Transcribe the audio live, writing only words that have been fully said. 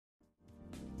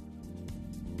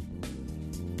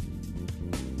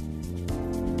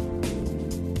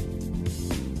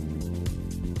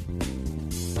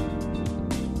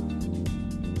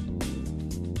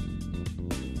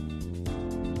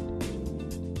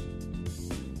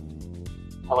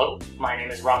Hello, my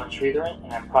name is Raman Sridharan,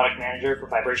 and I'm Product Manager for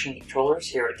Vibration Controllers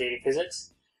here at Data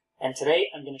Physics. And today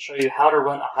I'm going to show you how to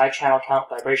run a high channel count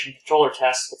vibration controller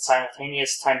test with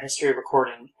simultaneous time history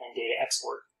recording and data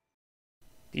export.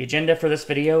 The agenda for this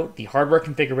video: the hardware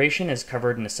configuration is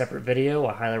covered in a separate video.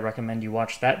 I highly recommend you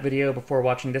watch that video before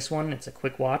watching this one. It's a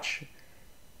quick watch.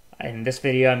 In this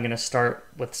video, I'm going to start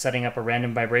with setting up a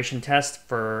random vibration test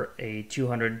for a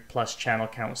 200 plus channel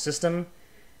count system.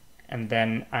 And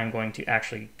then I'm going to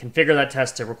actually configure that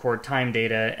test to record time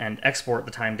data and export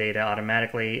the time data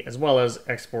automatically, as well as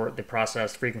export the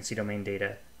processed frequency domain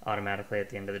data automatically at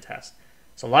the end of the test.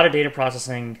 So a lot of data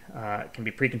processing can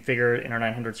be pre-configured in our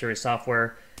 900 series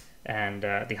software, and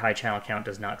the high channel count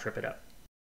does not trip it up.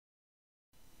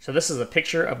 So this is a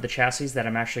picture of the chassis that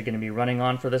I'm actually going to be running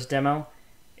on for this demo.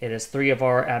 It is 3 of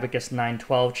our Abacus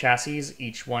 912 chassis.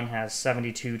 Each one has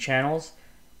 72 channels.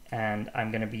 And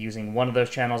I'm going to be using one of those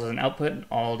channels as an output, and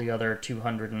all the other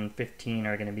 215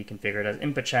 are going to be configured as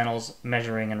input channels,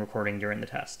 measuring and recording during the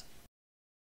test.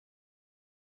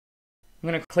 I'm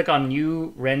going to click on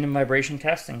New Random Vibration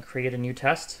Test and create a new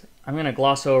test. I'm going to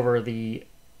gloss over the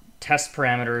Test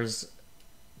Parameters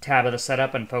tab of the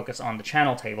setup and focus on the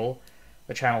channel table.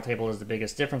 The channel table is the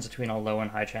biggest difference between a low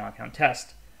and high channel count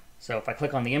test. So if I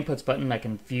click on the Inputs button, I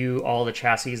can view all the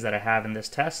chassis that I have in this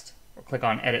test, or click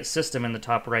on Edit System in the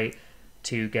top right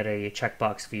to get a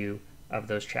checkbox view of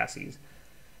those chassis.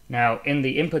 Now, in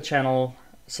the input channel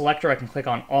selector, I can click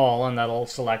on All, and that'll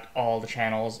select all the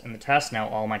channels in the test. Now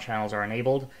all my channels are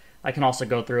enabled. I can also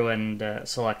go through and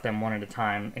select them one at a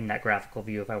time in that graphical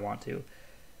view if I want to.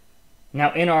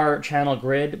 Now in our channel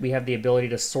grid, we have the ability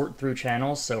to sort through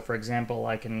channels. So for example,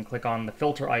 I can click on the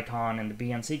filter icon in the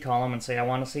BNC column and say I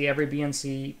want to see every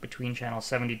BNC between channel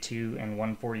 72 and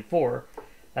 144.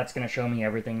 That's going to show me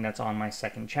everything that's on my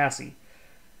second chassis.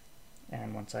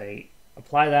 And once I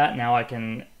apply that, now I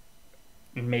can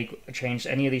make a change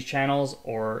to any of these channels,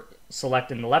 or select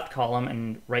in the left column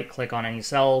and right-click on any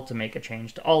cell to make a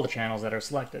change to all the channels that are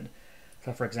selected.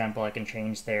 So for example, I can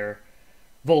change their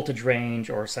voltage range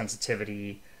or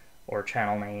sensitivity or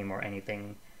channel name or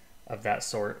anything of that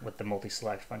sort with the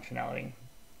multi-select functionality.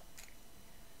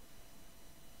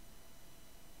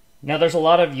 Now there's a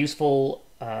lot of useful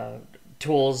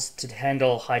tools to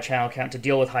handle high channel count, to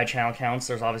deal with high channel counts.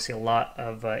 There's obviously a lot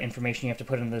of information you have to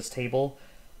put into this table.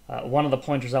 One of the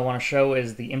pointers I want to show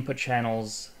is the input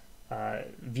channels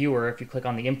viewer. If you click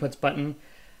on the inputs button,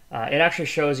 it actually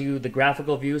shows you the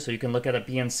graphical view, so you can look at a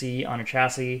BNC on a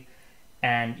chassis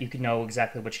and you can know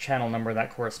exactly which channel number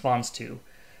that corresponds to.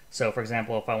 So for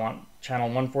example, if I want channel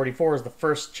 144 is the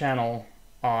first channel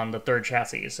on the third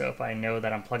chassis, so if I know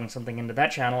that I'm plugging something into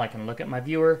that channel, I can look at my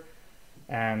viewer,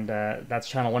 and that's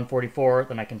channel 144,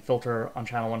 then I can filter on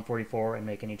channel 144 and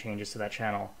make any changes to that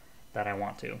channel that I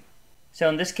want to. So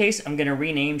in this case, I'm going to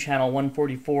rename channel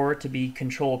 144 to be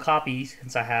control copy,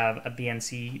 since I have a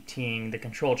BNC teeing the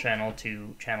control channel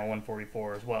to channel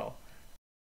 144 as well.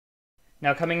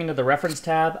 Now coming into the reference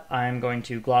tab, I'm going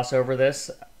to gloss over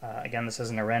this. Again, this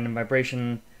isn't a random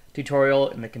vibration tutorial.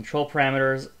 In the control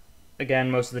parameters, again,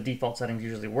 most of the default settings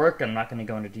usually work. I'm not going to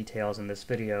go into details in this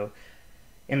video.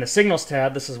 In the Signals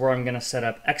tab, this is where I'm going to set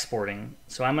up exporting.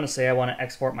 So I'm going to say I want to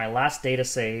export my last data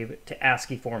save to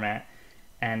ASCII format,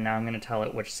 and now I'm going to tell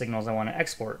it which signals I want to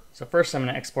export. So first I'm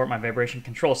going to export my vibration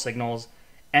control signals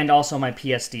and also my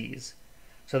PSDs.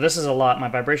 So this is a lot. My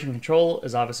vibration control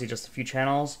is obviously just a few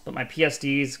channels, but my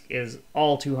PSDs is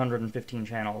all 215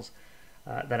 channels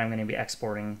that I'm going to be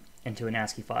exporting into an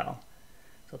ASCII file.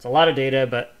 So it's a lot of data,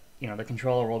 but you know, the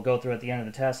controller will go through at the end of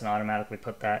the test and automatically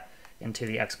put that into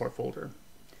the export folder.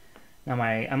 Now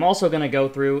I'm also going to go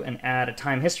through and add a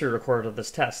time history recorder to this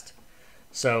test.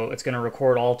 So it's going to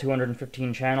record all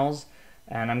 215 channels,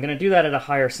 and I'm going to do that at a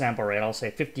higher sample rate. I'll say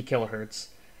 50 kilohertz,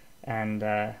 and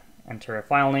enter a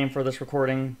file name for this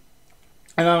recording.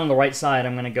 And then on the right side,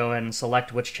 I'm going to go ahead and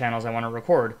select which channels I want to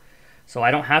record. So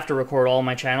I don't have to record all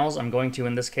my channels. I'm going to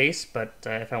in this case, but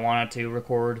if I wanted to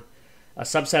record a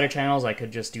subset of channels, I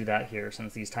could just do that here,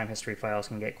 since these time history files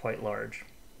can get quite large.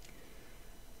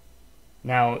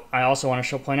 Now, I also want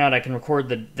to point out I can record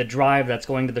the drive that's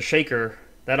going to the shaker.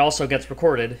 That also gets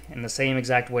recorded in the same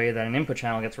exact way that an input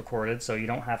channel gets recorded, so you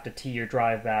don't have to tee your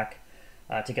drive back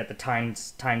to get the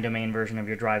time domain version of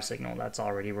your drive signal. That's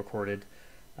already recorded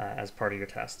as part of your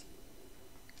test.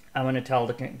 I'm going to tell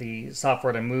the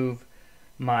software to move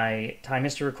my time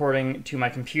history recording to my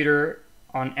computer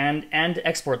and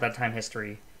export that time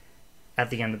history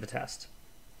at the end of the test.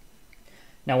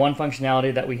 Now, one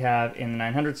functionality that we have in the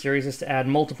 900 series is to add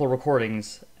multiple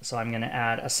recordings. So I'm going to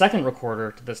add a second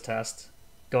recorder to this test,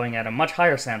 going at a much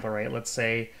higher sample rate. Let's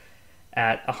say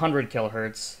at 100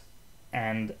 kilohertz,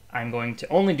 and I'm going to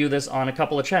only do this on a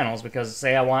couple of channels, because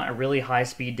say I want a really high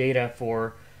speed data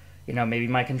for, maybe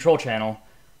my control channel.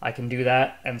 I can do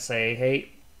that and say,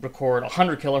 hey, record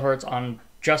 100 kilohertz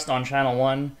just on channel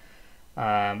 1.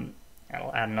 I'll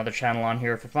add another channel on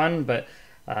here for fun, but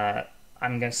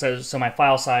I'm going to so my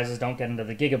file sizes don't get into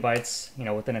the gigabytes,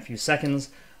 within a few seconds,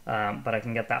 but I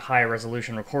can get that high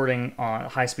resolution recording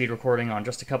high speed recording on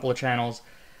just a couple of channels,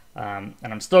 and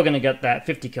I'm still going to get that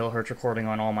 50 kilohertz recording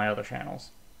on all my other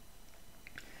channels.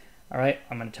 All right,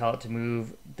 I'm going to tell it to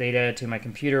move data to my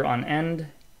computer on end,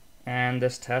 and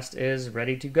this test is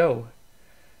ready to go.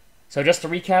 So just to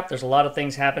recap, there's a lot of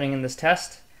things happening in this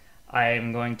test. I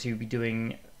am going to be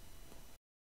doing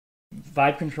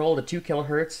vibe control to 2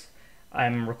 kilohertz.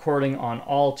 I'm recording on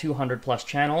all 200 plus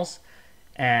channels,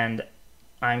 and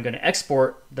I'm going to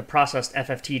export the processed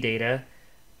FFT data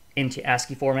into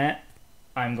ASCII format.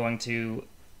 I'm going to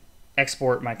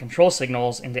export my control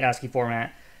signals into ASCII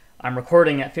format. I'm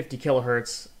recording at 50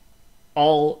 kilohertz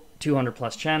all 200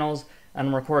 plus channels, and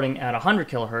I'm recording at 100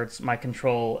 kilohertz my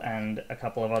control and a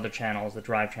couple of other channels, the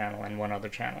drive channel and one other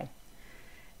channel.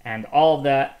 And all of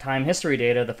that time history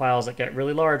data, the files that get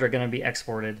really large, are going to be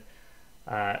exported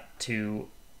into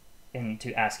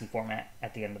ASCII format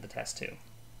at the end of the test too.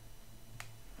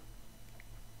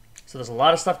 So there's a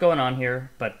lot of stuff going on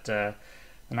here, but the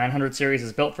 900 series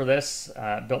is built for this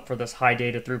high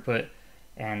data throughput,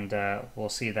 and we'll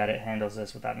see that it handles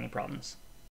this without any problems.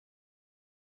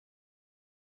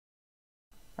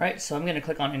 All right, so I'm going to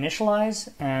click on Initialize,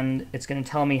 and it's going to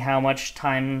tell me how much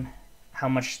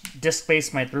disk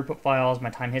space my throughput files,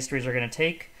 my time histories are going to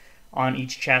take on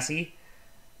each chassis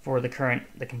for the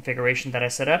configuration that I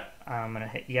set up. I'm going to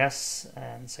hit yes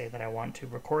and say that I want to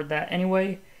record that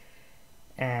anyway,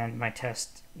 and my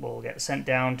test will get sent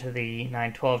down to the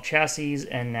 912 chassis,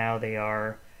 and now they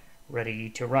are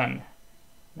ready to run.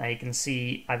 Now you can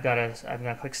see I'm going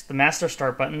to click the master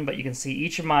start button, but you can see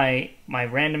each of my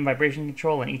random vibration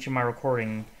control and each of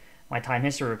my time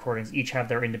history recordings each have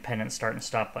their independent start and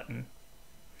stop button.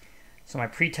 So my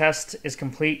pre-test is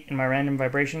complete in my random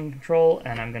vibration control,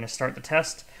 and I'm going to start the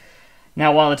test.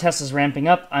 Now while the test is ramping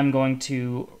up, I'm going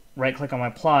to right click on my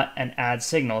plot and add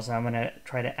signals. And I'm going to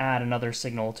try to add another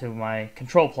signal to my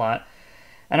control plot,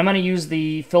 and I'm going to use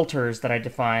the filters that I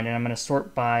defined, and I'm going to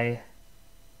sort by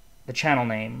the channel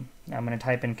name. Now I'm going to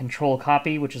type in control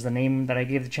copy, which is the name that I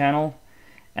gave the channel,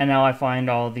 and now I find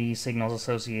all the signals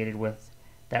associated with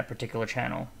that particular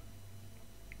channel.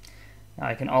 Now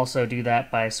I can also do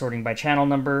that by sorting by channel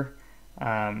number,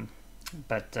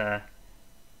 but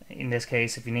in this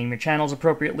case, if you name your channels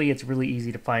appropriately, it's really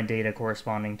easy to find data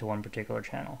corresponding to one particular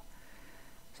channel.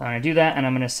 So I'm going to do that, and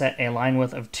I'm going to set a line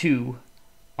width of 2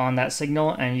 on that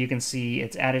signal, and you can see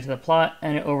it's added to the plot,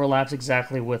 and it overlaps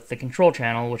exactly with the control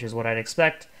channel, which is what I'd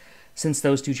expect, since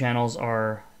those two channels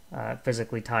are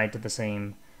physically tied to the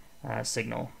same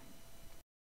signal.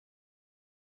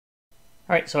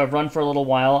 Alright, so I've run for a little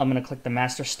while. I'm going to click the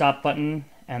master stop button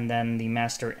and then the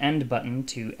master end button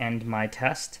to end my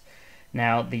test.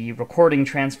 Now the recording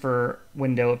transfer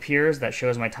window appears that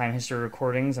shows my time history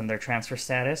recordings and their transfer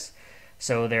status.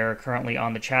 So they're currently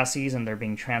on the chassis and they're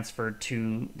being transferred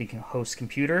to the host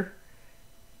computer.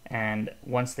 And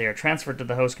once they are transferred to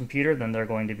the host computer, then they're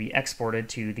going to be exported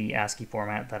to the ASCII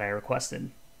format that I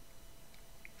requested.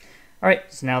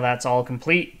 Alright, so now that's all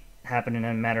complete. Happened in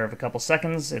a matter of a couple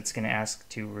seconds. It's going to ask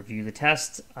to review the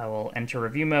test. I will enter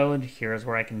review mode. Here's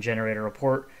where I can generate a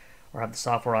report or have the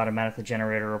software automatically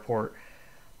generate a report.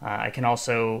 I can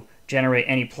also generate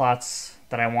any plots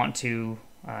that I want to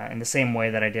in the same way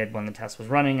that I did when the test was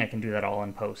running. I can do that all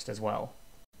in post as well.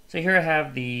 So here I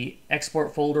have the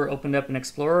export folder opened up in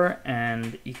Explorer,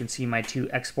 and you can see my two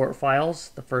export files.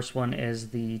 The first one is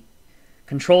the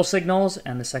control signals,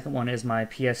 and the second one is my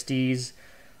PSDs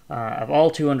of all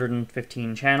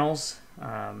 215 channels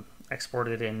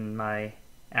exported in my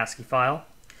ASCII file.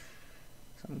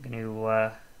 So I'm going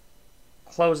to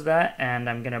close that, and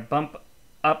I'm going to bump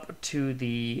up to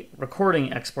the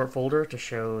recording export folder to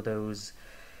show those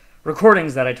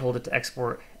recordings that I told it to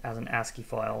export as an ASCII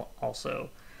file also.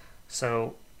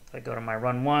 So if I go to my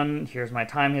run 1, here's my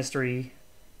time history,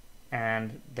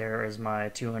 and there is my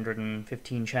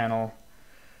 215 channel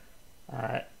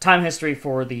time history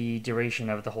for the duration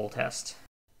of the whole test.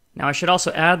 Now I should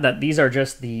also add that these are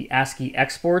just the ASCII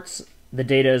exports. The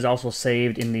data is also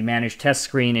saved in the Manage Test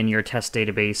screen in your test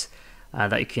database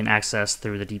that you can access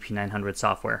through the DP900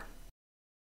 software.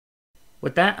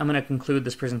 With that, I'm going to conclude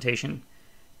this presentation.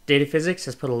 Data Physics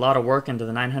has put a lot of work into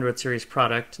the 900 series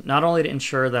product, not only to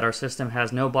ensure that our system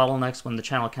has no bottlenecks when the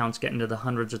channel counts get into the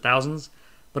hundreds or thousands,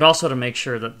 but also to make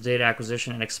sure that the data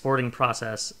acquisition and exporting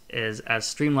process is as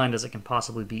streamlined as it can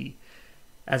possibly be.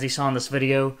 As you saw in this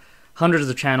video, hundreds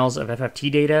of channels of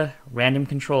FFT data, random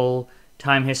control,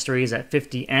 time histories at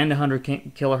 50 and 100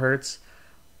 kilohertz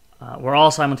were all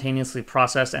simultaneously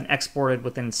processed and exported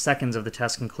within seconds of the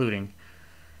test concluding.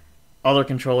 Other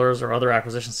controllers or other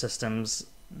acquisition systems,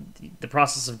 the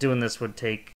process of doing this would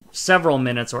take several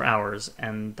minutes or hours,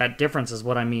 and that difference is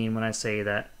what I mean when I say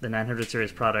that the 900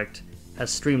 series product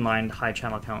has streamlined high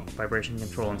channel count vibration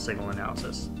control and signal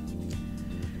analysis.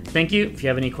 Thank you. If you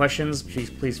have any questions,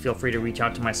 please feel free to reach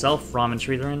out to myself, Raman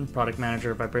Sridharan, Product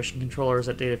Manager of Vibration Controllers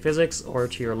at Data Physics, or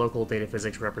to your local Data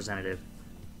Physics representative.